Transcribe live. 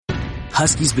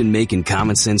Husky's been making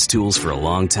common sense tools for a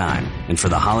long time, and for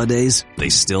the holidays, they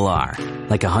still are.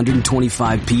 Like a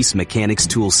 125-piece mechanics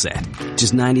tool set,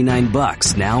 just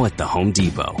 $99 now at the Home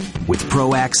Depot. With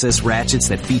Pro Access ratchets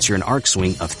that feature an arc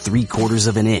swing of 3/4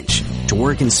 of an inch to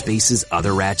work in spaces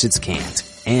other ratchets can't.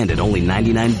 And at only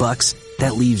 $99,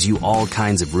 that leaves you all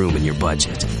kinds of room in your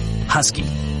budget. Husky,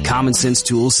 common sense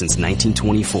tools since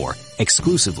 1924,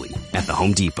 exclusively at the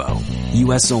Home Depot.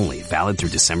 U.S. only, valid through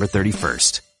December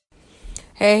 31st.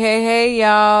 Hey,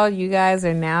 y'all. You guys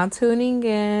are now tuning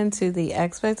in to the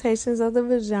Expectations of the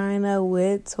Vagina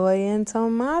with Toy and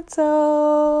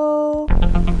Tomato.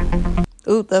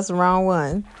 Oop, that's the wrong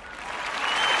one.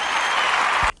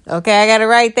 Okay, I got it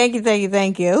right. Thank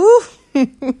you.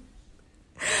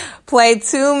 Played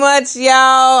too much, y'all.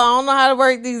 I don't know how to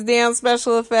work these damn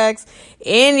special effects.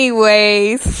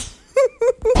 Anyways.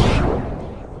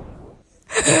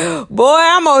 Boy,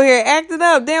 I'm over here acting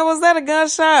up. Damn, was that a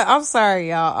gunshot? I'm sorry,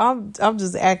 y'all. I'm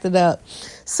just acting up.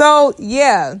 So,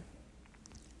 yeah.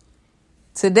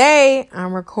 Today,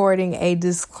 I'm recording a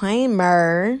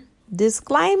disclaimer. This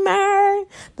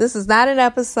is not an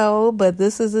episode, but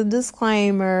this is a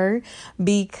disclaimer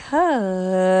because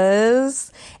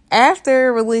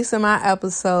after releasing my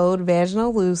episode,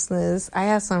 Vaginal Looseness, I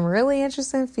had some really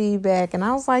interesting feedback, and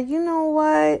I was like, you know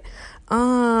what?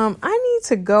 I need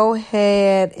to go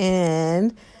ahead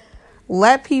and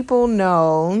let people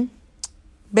know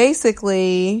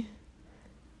basically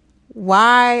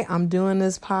why I'm doing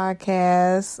this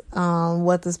podcast,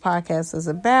 what this podcast is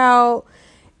about,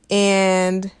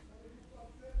 and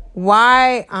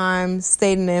why I'm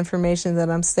stating the information that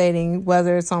I'm stating,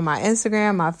 whether it's on my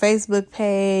Instagram, my Facebook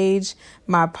page,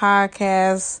 my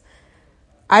podcast.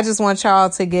 I just want y'all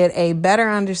to get a better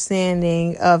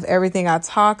understanding of everything I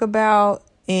talk about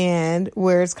and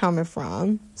where it's coming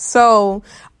from. So,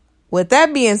 with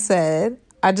that being said,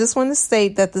 I just want to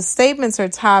state that the statements or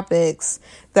topics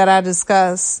that I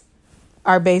discuss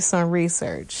are based on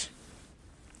research.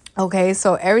 Okay,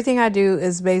 so everything I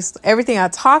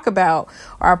talk about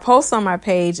or I post on my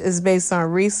page is based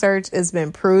on research. It's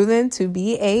been proven to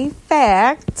be a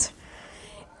fact.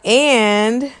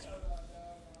 And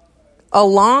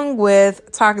along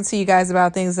with talking to you guys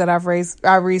about things that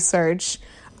I researched,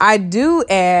 I do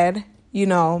add,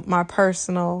 my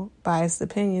personal biased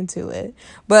opinion to it.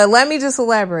 But let me just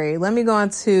elaborate. Let me go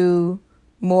into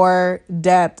more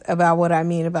depth about what I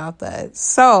mean about that.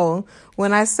 So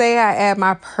when I say I add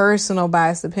my personal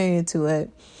biased opinion to it,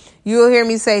 you'll hear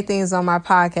me say things on my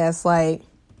podcast like,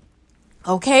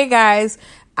 okay, guys,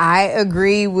 I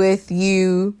agree with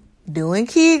you doing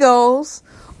Kegels,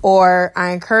 or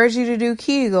I encourage you to do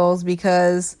Kegels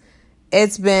because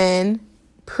it's been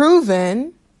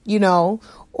proven,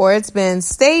 or it's been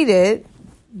stated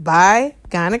by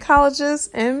gynecologists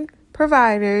and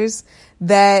providers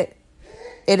that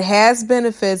it has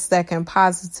benefits that can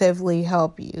positively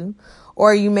help you.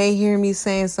 Or you may hear me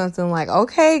saying something like,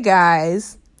 okay,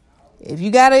 guys, if you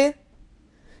got a,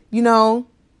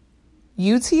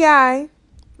 UTI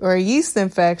or a yeast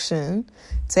infection,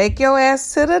 take your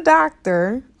ass to the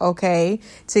doctor, okay,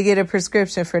 to get a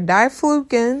prescription for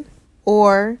diflucan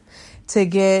or to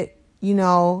get,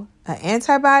 an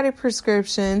antibiotic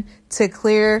prescription to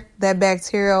clear that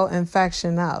bacterial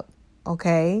infection up,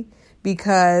 okay?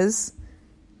 Because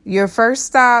your first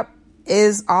stop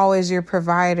is always your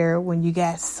provider when you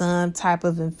got some type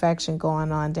of infection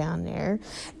going on down there.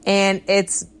 And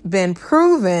it's been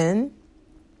proven,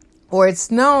 or it's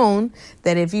known,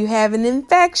 that if you have an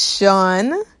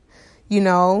infection, you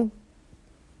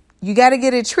got to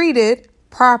get it treated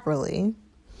properly.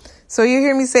 So you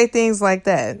hear me say things like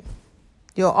that.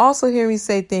 You'll also hear me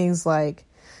say things like,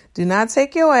 do not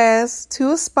take your ass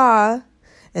to a spa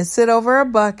and sit over a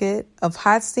bucket of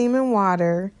hot steaming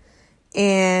water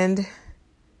and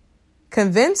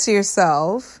convince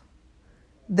yourself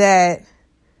that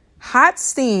hot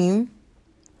steam,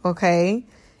 okay,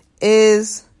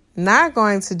 is not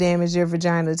going to damage your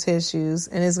vaginal tissues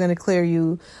and is going to clear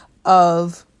you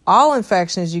of all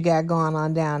infections you got going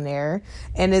on down there,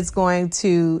 and it's going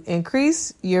to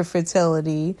increase your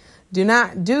fertility. Do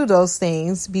not do those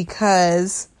things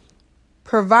because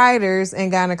providers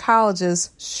and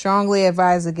gynecologists strongly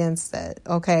advise against that.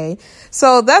 Okay.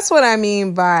 So that's what I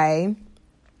mean by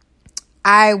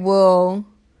I will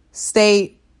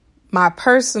state my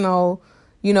personal,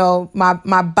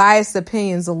 my biased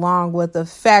opinions along with the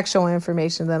factual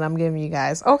information that I'm giving you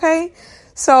guys. Okay.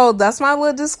 So that's my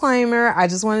little disclaimer. I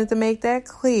just wanted to make that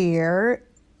clear.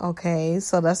 Okay,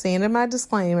 so that's the end of my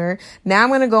disclaimer. Now I'm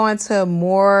going to go into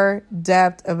more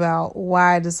depth about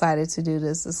why I decided to do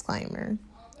this disclaimer.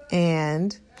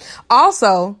 And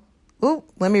also, Oop,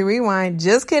 let me rewind.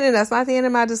 Just kidding. That's not the end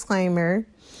of my disclaimer.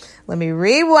 Let me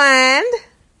rewind.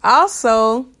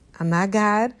 Also, I'm not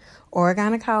God or a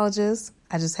gynecologist.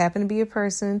 I just happen to be a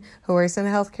person who works in the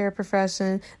healthcare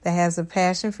profession that has a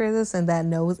passion for this and that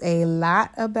knows a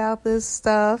lot about this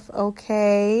stuff,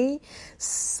 okay?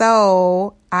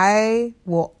 So I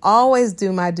will always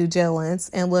do my due diligence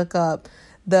and look up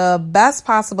the best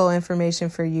possible information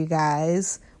for you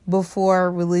guys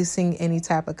before releasing any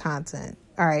type of content.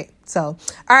 All right,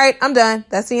 I'm done.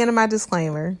 That's the end of my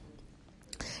disclaimer.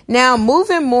 Now,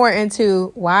 moving more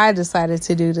into why I decided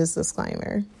to do this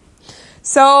disclaimer.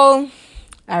 So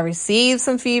I received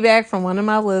some feedback from one of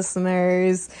my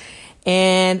listeners,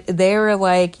 and they were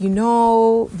like,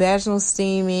 vaginal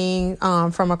steaming,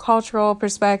 from a cultural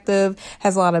perspective,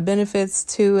 has a lot of benefits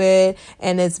to it,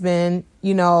 and it's been,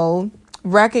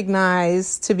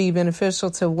 recognized to be beneficial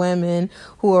to women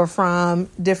who are from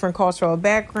different cultural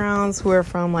backgrounds, who are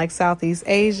from like Southeast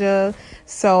Asia.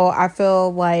 So I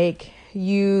feel like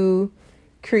you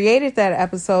created that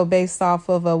episode based off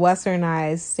of a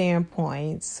westernized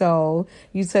standpoint. So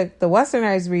you took the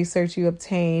westernized research you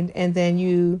obtained and then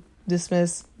you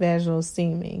dismissed vaginal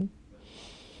steaming.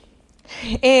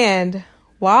 And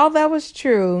while that was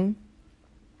true,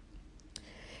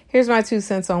 here's my 2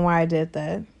 cents on why I did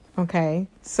that. Okay,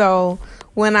 so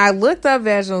when I looked up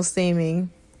vaginal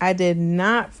steaming, I did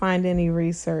not find any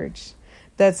research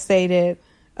that stated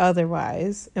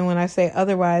otherwise. And when I say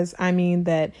otherwise, I mean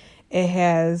that it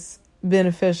has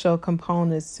beneficial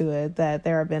components to it, that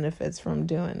there are benefits from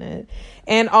doing it.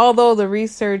 And although the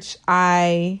research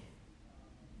I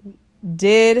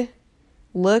did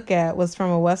look at was from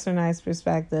a westernized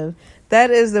perspective,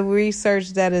 that is the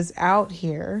research that is out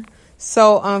here.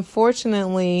 So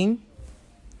unfortunately,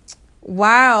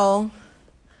 while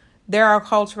there are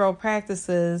cultural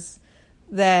practices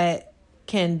that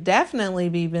can definitely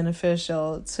be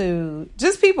beneficial to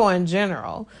just people in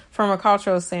general from a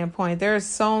cultural standpoint, there are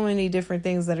so many different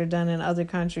things that are done in other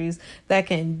countries that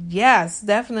can, yes,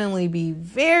 definitely be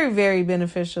very, very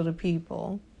beneficial to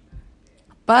people.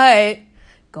 But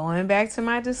going back to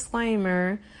my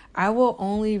disclaimer, I will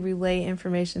only relay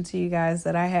information to you guys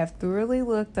that I have thoroughly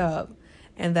looked up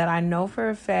and that I know for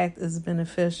a fact is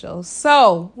beneficial.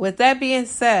 So with that being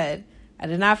said, I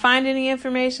did not find any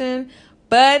information,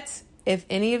 but if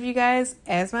any of you guys,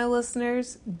 as my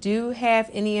listeners, do have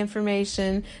any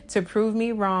information to prove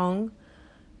me wrong,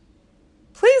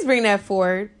 please bring that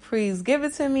forward. Please give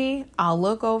it to me. I'll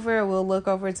look over it. We'll look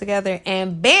over it together.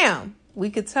 And bam, we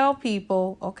could tell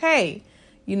people, okay,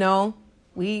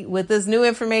 with this new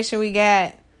information we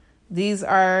got, these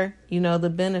are,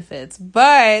 the benefits.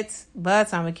 But I'm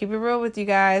going to keep it real with you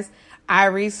guys. I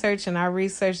researched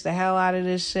the hell out of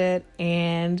this shit.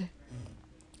 And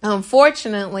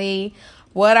unfortunately,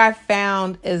 what I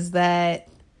found is that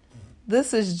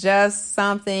this is just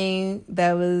something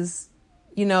that was,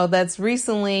 that's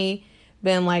recently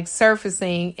been like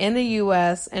surfacing in the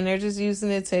U.S. and they're just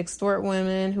using it to extort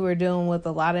women who are dealing with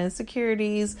a lot of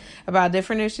insecurities about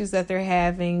different issues that they're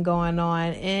having going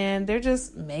on, and they're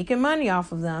just making money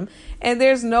off of them, and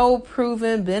there's no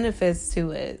proven benefits to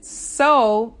it.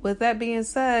 So with that being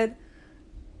said,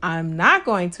 I'm not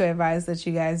going to advise that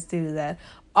you guys do that.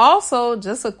 Also,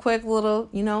 just a quick little,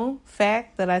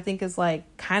 fact that I think is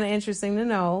like kind of interesting to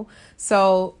know.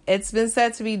 So it's been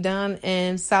said to be done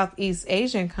in Southeast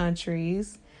Asian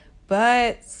countries,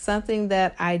 but something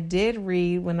that I did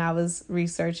read when I was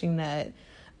researching that,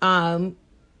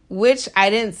 which I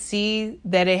didn't see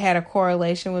that it had a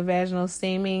correlation with vaginal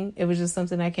steaming. It was just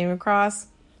something I came across.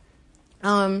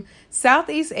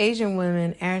 Southeast Asian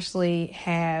women actually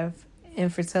have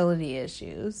infertility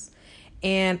issues.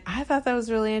 And I thought that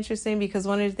was really interesting because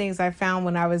one of the things I found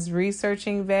when I was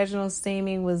researching vaginal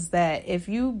steaming was that if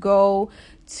you go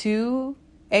to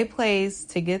a place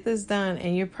to get this done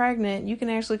and you're pregnant, you can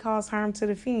actually cause harm to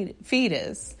the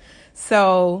fetus.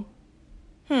 So,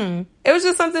 it was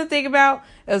just something to think about.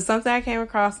 It was something I came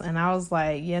across and I was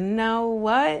like, you know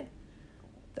what?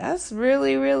 That's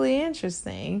really, really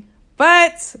interesting.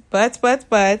 But,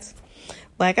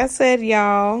 like I said,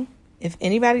 y'all, if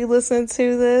anybody listening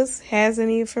to this has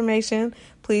any information,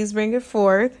 please bring it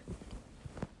forth.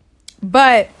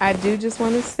 But I do just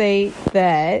want to state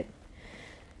that,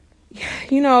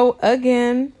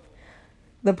 again,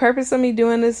 the purpose of me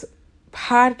doing this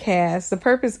podcast,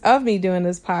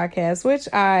 which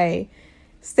I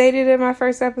stated in my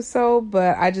first episode,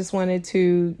 but I just wanted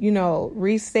to,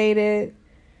 restate it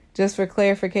just for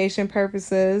clarification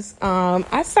purposes.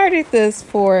 I started this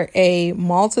for a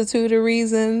multitude of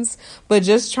reasons, but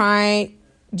just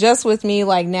with me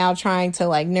like now trying to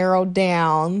like narrow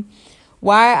down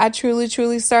why I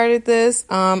truly started this.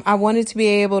 I wanted to be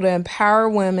able to empower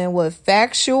women with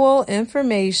factual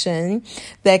information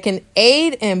that can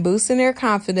aid in boosting their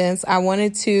confidence. I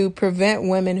wanted to prevent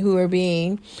women who are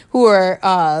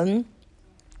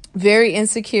very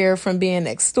insecure from being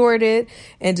extorted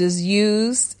and just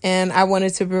used. And I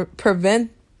wanted to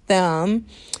prevent them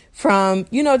from,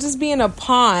 just being a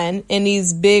pawn in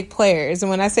these big players.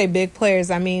 And when I say big players,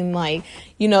 I mean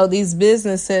these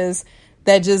businesses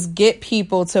that just get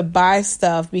people to buy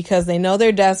stuff because they know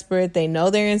they're desperate, they know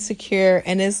they're insecure.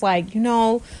 And it's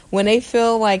when they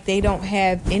feel like they don't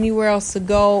have anywhere else to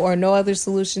go or no other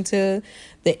solution to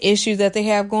the issue that they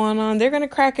have going on, they're going to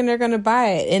crack and they're going to buy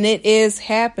it. And it is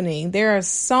happening. There are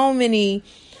so many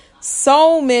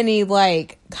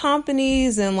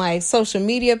companies and social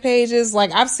media pages.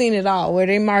 I've seen it all where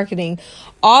they're marketing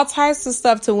all types of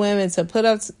stuff to women to put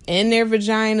up in their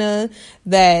vagina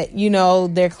that,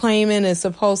 they're claiming is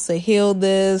supposed to heal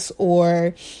this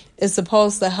or is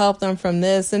supposed to help them from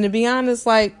this. And to be honest,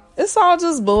 it's all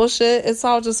just bullshit. It's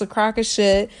all just a crock of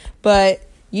shit. But,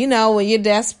 when you're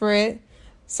desperate,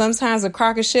 sometimes a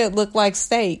crock of shit look like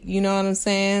steak. You know what I'm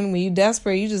saying? When you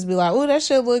desperate, you just be like, oh, that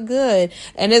shit look good.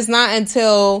 And it's not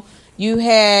until you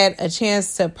had a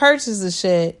chance to purchase the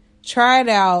shit, try it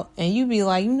out, and you be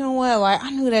like, you know what? I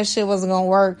knew that shit wasn't going to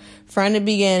work from the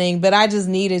beginning, but I just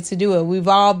needed to do it. We've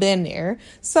all been there.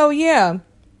 So, yeah,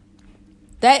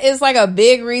 that is a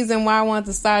big reason why I want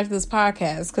to start this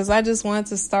podcast, because I just want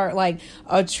to start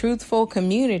a truthful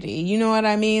community. You know what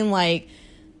I mean?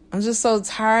 I'm just so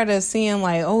tired of seeing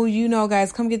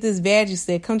guys, come get this veggie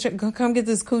stick. Come get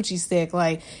this coochie stick.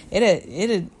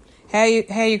 It'd have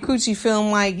your coochie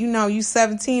feeling you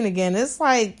 17 again. It's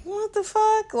what the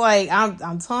fuck?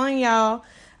 I'm telling y'all,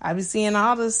 I be seeing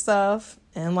all this stuff.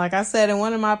 And like I said in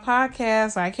one of my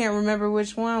podcasts, I can't remember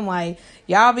which one,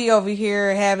 y'all be over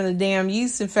here having a damn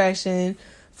yeast infection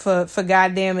for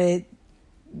goddamn it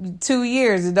 2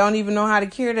 years and don't even know how to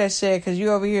cure that shit because you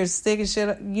over here sticking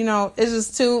shit.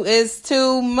 It's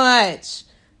too much.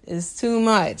 It's too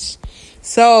much.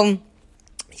 So,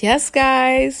 yes,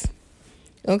 guys.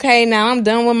 Okay, now I'm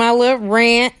done with my little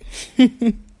rant.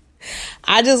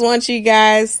 I just want you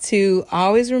guys to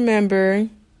always remember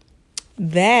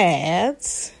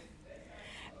that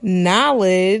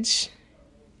knowledge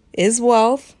is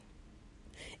wealth.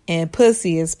 And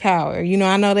pussy is power.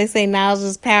 I know they say knowledge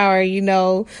is power,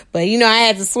 but I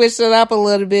had to switch it up a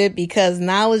little bit because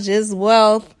knowledge is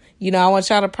wealth. I want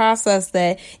y'all to process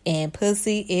that. And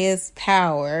pussy is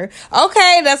power.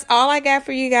 Okay, that's all I got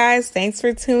for you guys. Thanks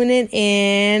for tuning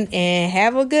in and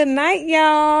have a good night,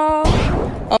 y'all.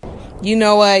 Oh, you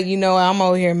know what? I'm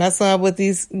over here messing up with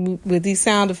these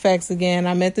sound effects again.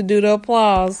 I meant to do the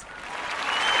applause.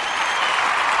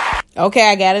 Okay,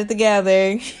 I got it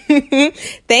together.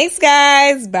 Thanks,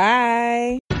 guys.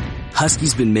 Bye.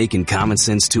 Husky's been making common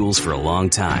sense tools for a long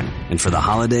time, and for the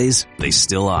holidays, they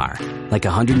still are. Like a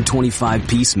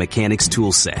 125-piece mechanics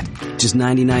tool set, just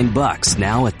 $99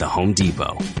 now at the Home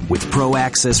Depot. With Pro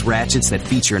Access ratchets that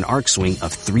feature an arc swing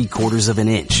of 3/4 of an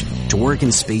inch to work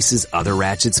in spaces other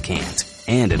ratchets can't.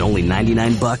 And at only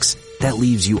 $99, that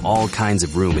leaves you all kinds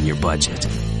of room in your budget.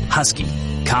 Husky,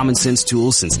 common sense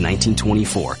tools since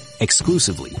 1924,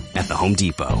 exclusively at the Home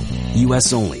Depot.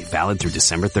 U.S. only, valid through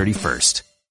December 31st.